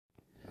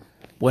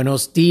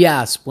Buenos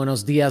dias,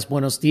 buenos dias,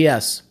 buenos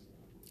dias.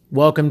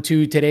 Welcome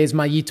to today's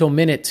Mayito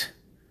Minute.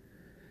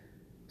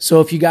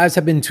 So if you guys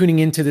have been tuning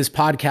into this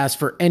podcast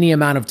for any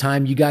amount of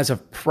time, you guys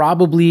have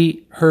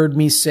probably heard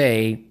me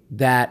say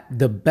that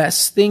the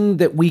best thing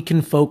that we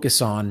can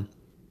focus on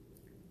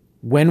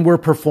when we're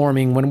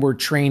performing, when we're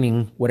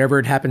training, whatever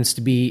it happens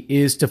to be,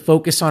 is to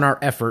focus on our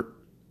effort,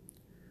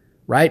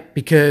 right?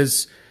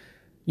 Because,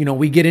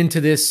 we get into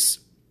this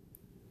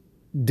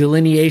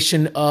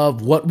delineation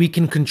of what we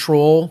can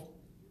control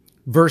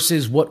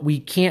versus what we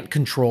can't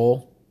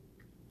control.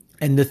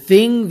 And the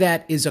thing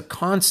that is a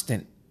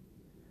constant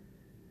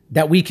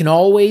that we can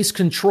always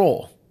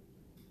control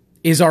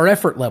is our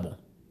effort level.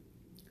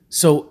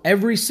 So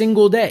every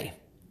single day,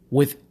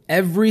 with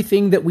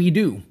everything that we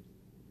do,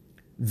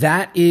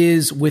 that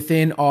is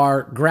within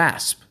our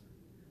grasp.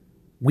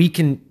 We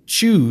can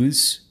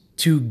choose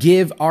to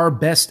give our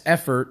best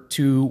effort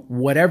to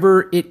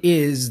whatever it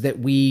is that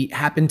we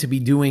happen to be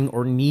doing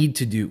or need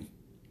to do.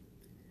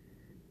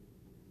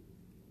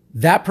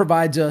 That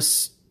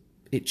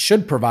it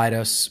should provide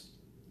us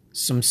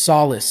some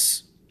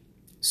solace,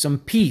 some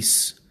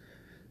peace,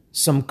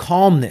 some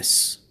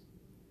calmness,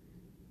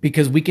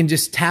 because we can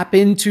just tap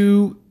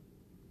into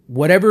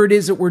whatever it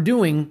is that we're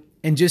doing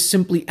and just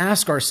simply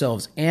ask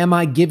ourselves, am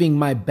I giving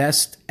my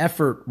best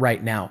effort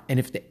right now? And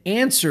if the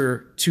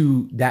answer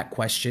to that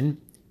question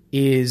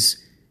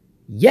is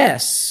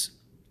yes,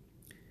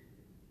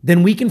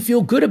 then we can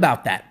feel good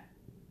about that.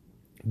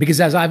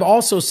 Because as I've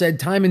also said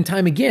time and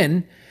time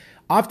again,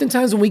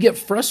 oftentimes when we get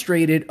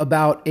frustrated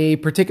about a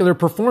particular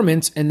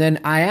performance and then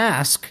I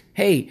ask,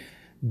 hey,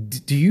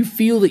 do you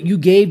feel that you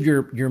gave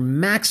your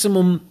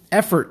maximum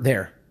effort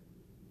there?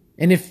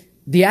 And if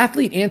the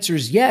athlete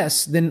answers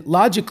yes, then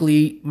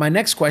logically my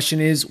next question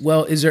is,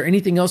 well, is there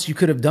anything else you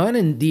could have done?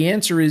 And the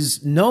answer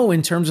is no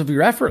in terms of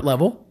your effort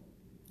level.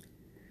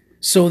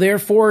 So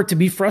therefore, to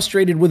be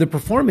frustrated with a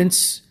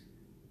performance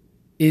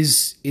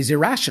is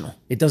irrational.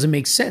 It doesn't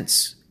make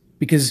sense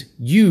because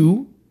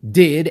you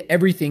did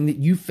everything that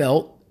you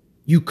felt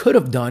you could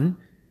have done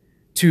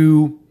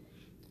to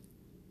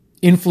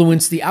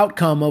influence the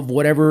outcome of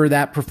whatever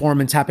that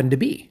performance happened to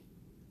be.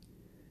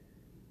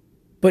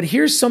 But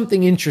here's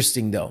something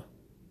interesting though.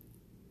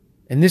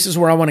 And this is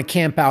where I want to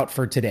camp out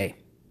for today.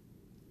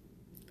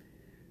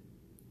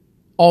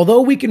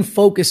 Although we can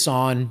focus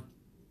on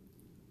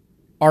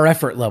our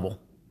effort level,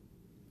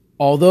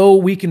 although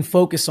we can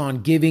focus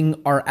on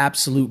giving our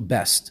absolute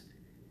best,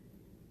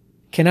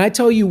 can I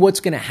tell you what's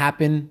going to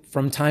happen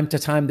from time to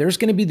time? There's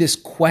going to be this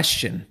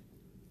question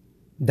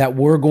that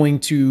we're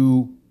going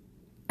to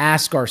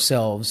ask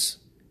ourselves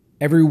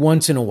every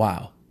once in a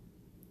while.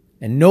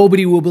 And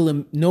nobody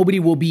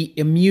will be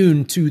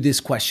immune to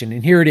this question.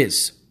 And here it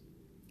is.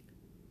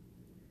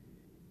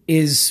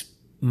 Is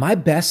my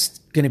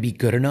best going to be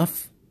good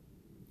enough?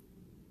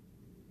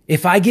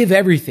 If I give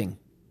everything,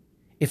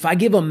 if I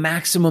give a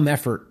maximum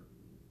effort,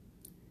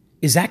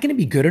 is that going to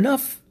be good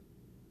enough?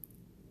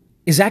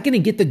 Is that going to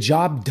get the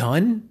job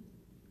done?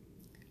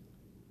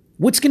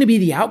 What's going to be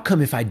the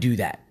outcome if I do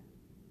that?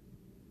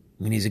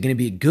 I mean, is it going to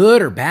be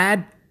good or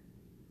bad?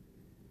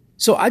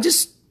 So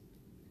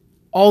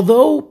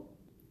although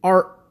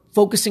our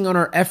focusing on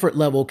our effort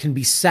level can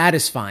be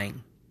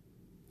satisfying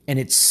and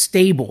it's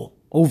stable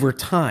over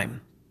time,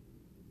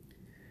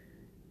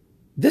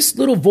 this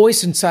little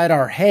voice inside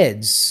our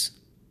heads,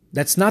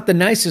 that's not the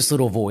nicest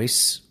little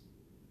voice,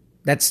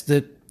 that's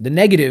the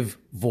negative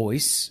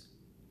voice,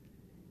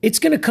 it's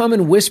going to come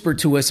and whisper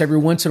to us every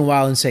once in a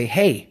while and say,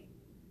 hey,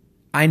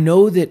 I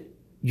know that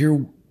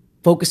you're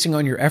focusing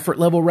on your effort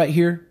level right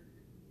here.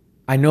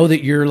 I know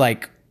that you're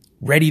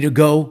ready to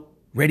go,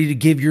 ready to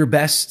give your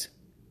best.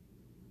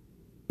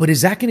 But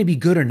is that going to be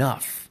good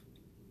enough?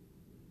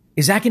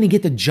 Is that going to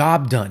get the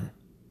job done?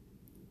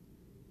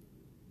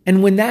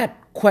 And when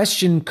that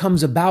question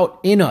comes about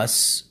in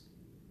us,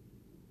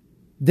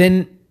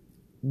 then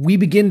we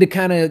begin to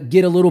kind of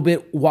get a little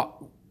bit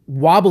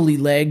wobbly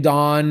legged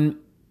on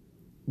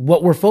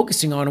what we're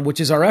focusing on, which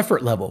is our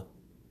effort level.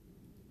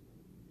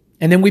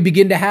 And then we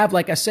begin to have,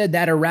 like I said,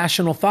 that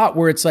irrational thought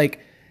where it's like,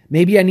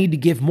 maybe I need to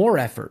give more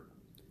effort.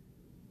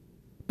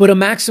 But a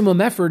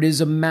maximum effort is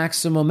a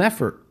maximum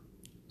effort.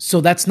 So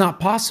that's not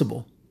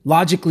possible.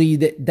 Logically,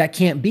 that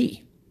can't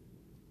be.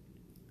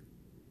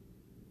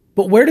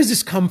 But where does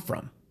this come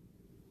from?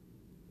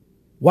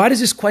 Why does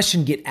this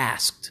question get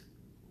asked,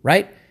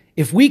 right?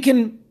 If we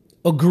can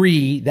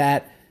agree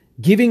that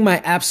giving my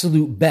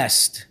absolute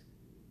best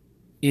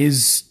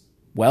is,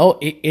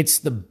 it's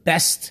the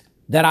best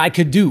that I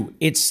could do.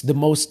 It's the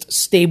most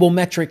stable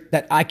metric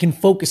that I can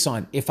focus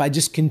on. If I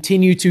just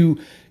continue to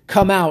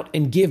come out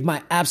and give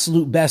my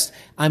absolute best,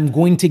 I'm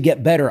going to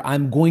get better.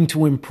 I'm going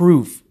to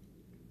improve.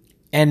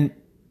 And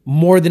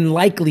more than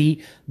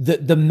likely,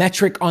 the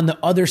metric on the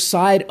other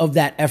side of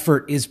that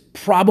effort is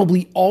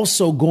probably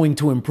also going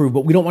to improve,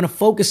 but we don't want to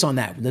focus on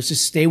that. Let's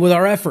just stay with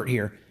our effort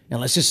here.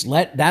 And let's just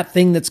let that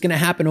thing that's going to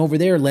happen over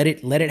there, let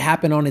it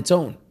happen on its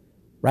own,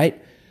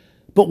 right?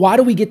 But why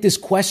do we get this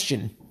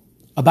question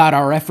about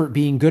our effort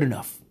being good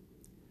enough?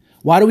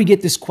 Why do we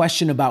get this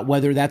question about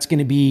whether that's going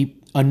to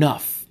be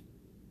enough?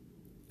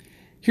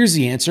 Here's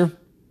the answer.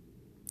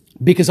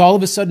 Because all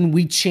of a sudden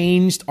we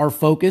changed our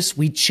focus.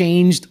 We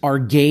changed our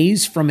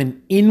gaze from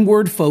an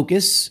inward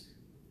focus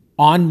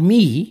on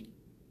me,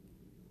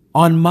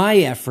 on my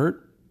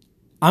effort.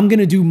 I'm going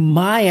to do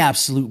my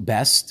absolute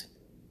best.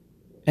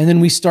 And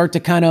then we start to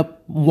kind of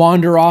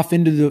wander off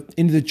into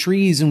the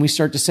trees and we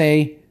start to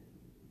say,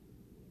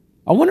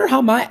 I wonder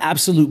how my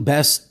absolute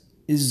best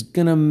is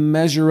going to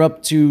measure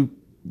up to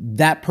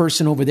that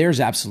person over there's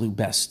absolute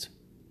best.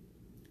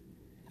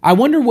 I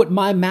wonder what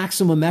my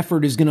maximum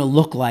effort is going to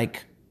look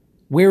like,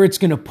 where it's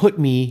going to put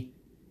me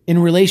in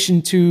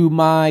relation to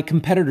my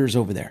competitors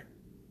over there.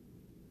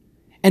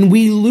 And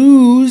we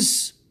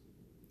lose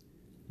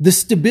the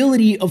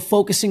stability of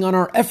focusing on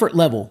our effort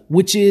level,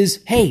 which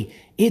is, hey,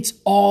 it's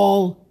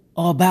all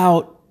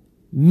about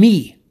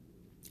me.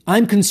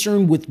 I'm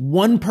concerned with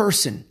one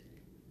person,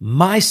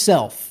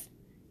 myself,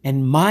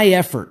 and my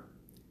effort.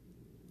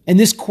 And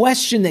this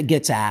question that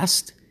gets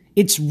asked,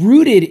 it's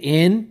rooted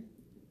in,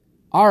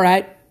 all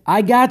right,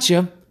 I got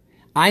you.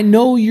 I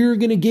know you're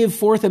going to give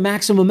forth a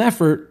maximum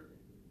effort,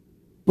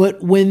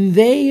 but when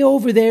they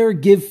over there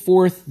give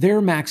forth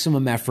their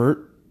maximum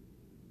effort,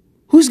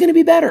 who's going to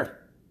be better?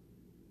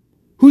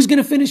 Who's going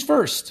to finish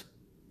first?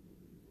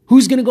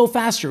 Who's going to go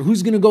faster?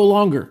 Who's going to go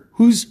longer?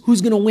 Who's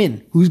going to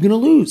win? Who's going to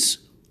lose?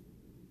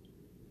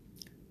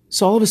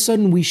 So all of a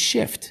sudden we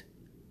shift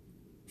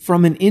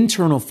from an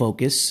internal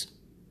focus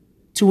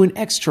to an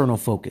external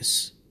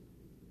focus,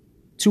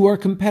 to our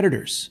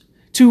competitors,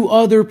 to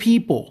other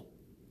people,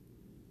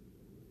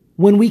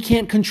 when we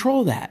can't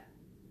control that.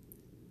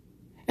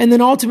 And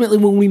then ultimately,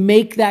 when we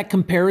make that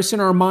comparison,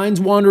 our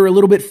minds wander a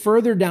little bit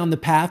further down the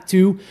path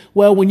to,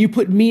 well, when you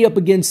put me up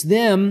against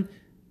them,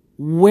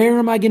 where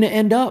am I going to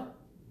end up?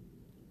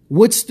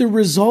 What's the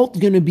result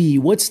going to be?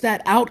 What's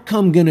that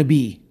outcome going to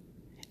be?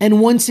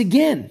 And once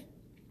again,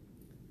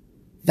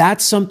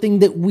 that's something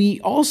that we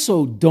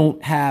also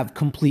don't have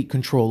complete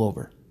control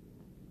over.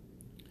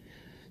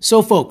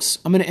 So folks,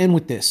 I'm going to end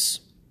with this.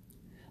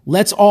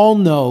 Let's all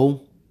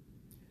know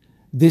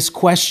this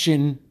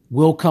question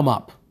will come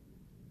up.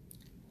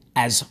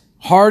 As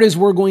hard as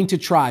we're going to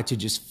try to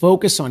just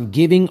focus on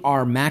giving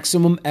our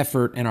maximum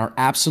effort and our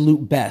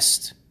absolute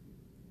best,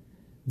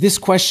 this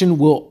question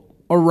will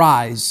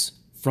arise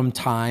from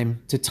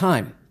time to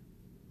time.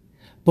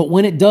 But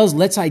when it does,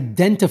 let's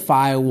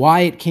identify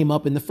why it came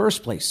up in the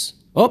first place.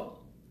 Oh,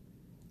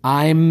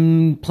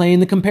 I'm playing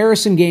the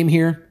comparison game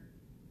here.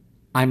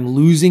 I'm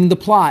losing the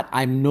plot.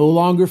 I'm no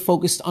longer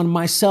focused on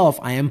myself.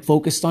 I am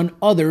focused on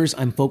others.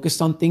 I'm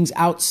focused on things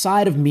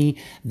outside of me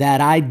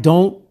that I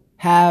don't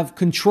have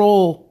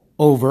control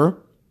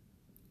over.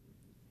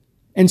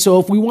 And so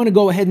if we want to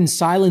go ahead and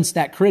silence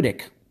that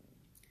critic,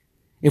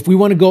 if we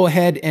want to go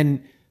ahead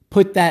and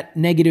put that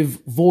negative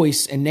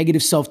voice and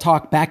negative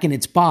self-talk back in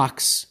its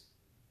box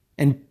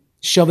and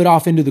shove it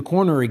off into the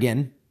corner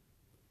again,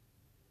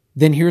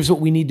 then here's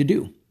what we need to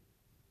do.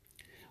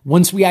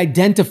 Once we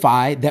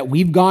identify that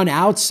we've gone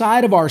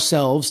outside of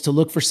ourselves to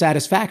look for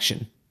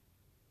satisfaction,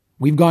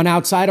 we've gone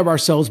outside of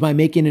ourselves by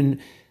making an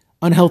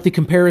unhealthy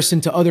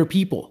comparison to other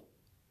people,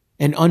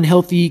 an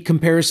unhealthy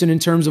comparison in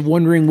terms of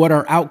wondering what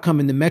our outcome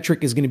and the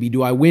metric is going to be.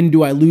 Do I win?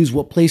 Do I lose?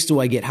 What place do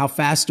I get? How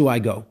fast do I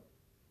go?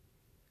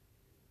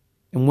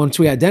 And once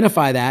we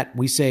identify that,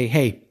 we say,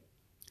 hey,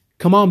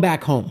 come on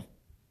back home.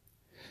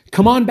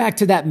 Come on back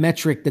to that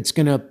metric that's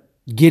going to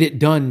get it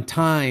done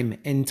time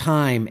and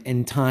time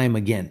and time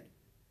again.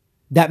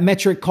 That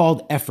metric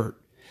called effort.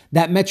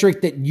 That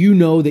metric that you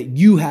know that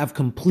you have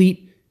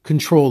complete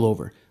control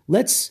over.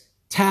 Let's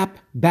tap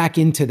back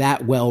into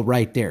that well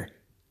right there.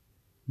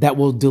 That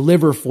will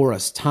deliver for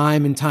us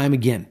time and time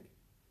again.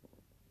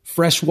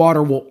 Fresh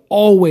water will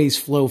always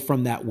flow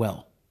from that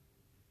well.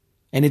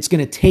 And it's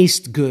going to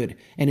taste good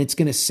and it's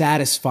going to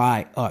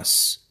satisfy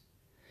us.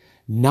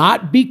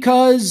 Not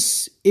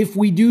because if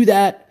we do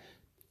that,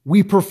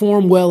 we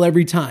perform well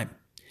every time.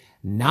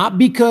 Not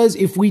because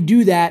if we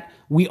do that,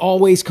 we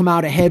always come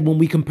out ahead when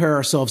we compare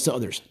ourselves to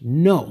others.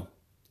 No.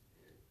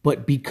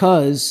 But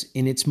because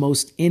in its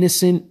most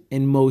innocent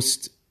and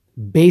most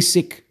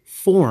basic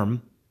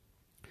form,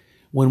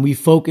 when we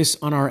focus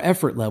on our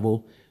effort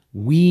level,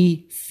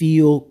 we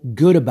feel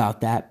good about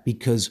that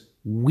because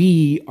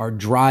we are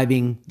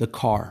driving the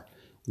car.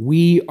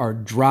 We are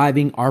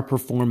driving our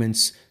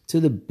performance to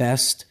the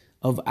best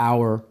of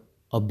our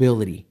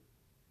ability.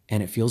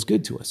 And it feels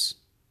good to us.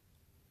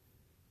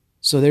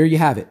 So there you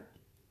have it.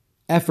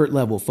 Effort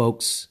level,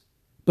 folks.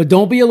 But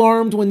don't be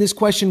alarmed when this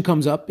question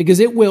comes up, because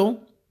it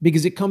will,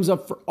 because it comes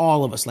up for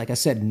all of us. Like I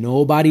said,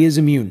 nobody is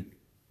immune.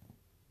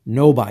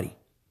 Nobody.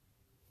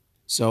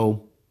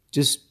 So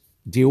just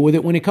deal with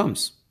it when it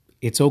comes.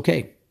 It's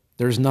okay.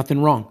 There's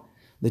nothing wrong.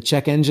 The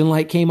check engine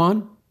light came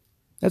on.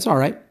 That's all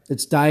right.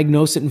 Let's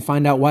diagnose it and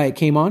find out why it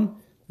came on.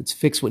 Let's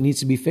fix what needs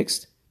to be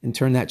fixed and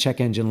turn that check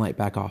engine light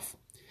back off.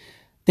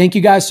 Thank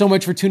you guys so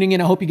much for tuning in.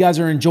 I hope you guys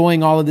are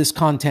enjoying all of this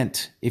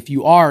content. If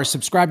you are,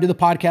 subscribe to the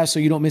podcast so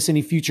you don't miss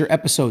any future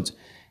episodes.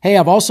 Hey,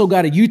 I've also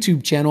got a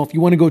YouTube channel if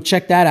you want to go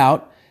check that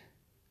out.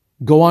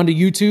 Go onto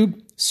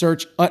YouTube,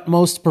 search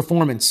Utmost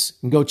Performance,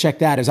 and go check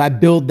that as I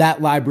build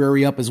that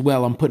library up as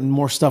well. I'm putting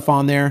more stuff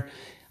on there.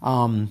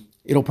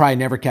 It'll probably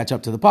never catch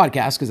up to the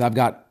podcast because I've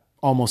got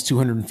almost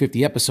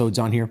 250 episodes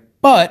on here,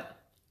 but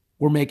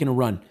we're making a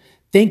run.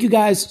 Thank you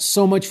guys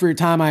so much for your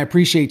time. I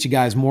appreciate you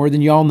guys more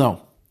than y'all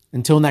know.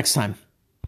 Until next time.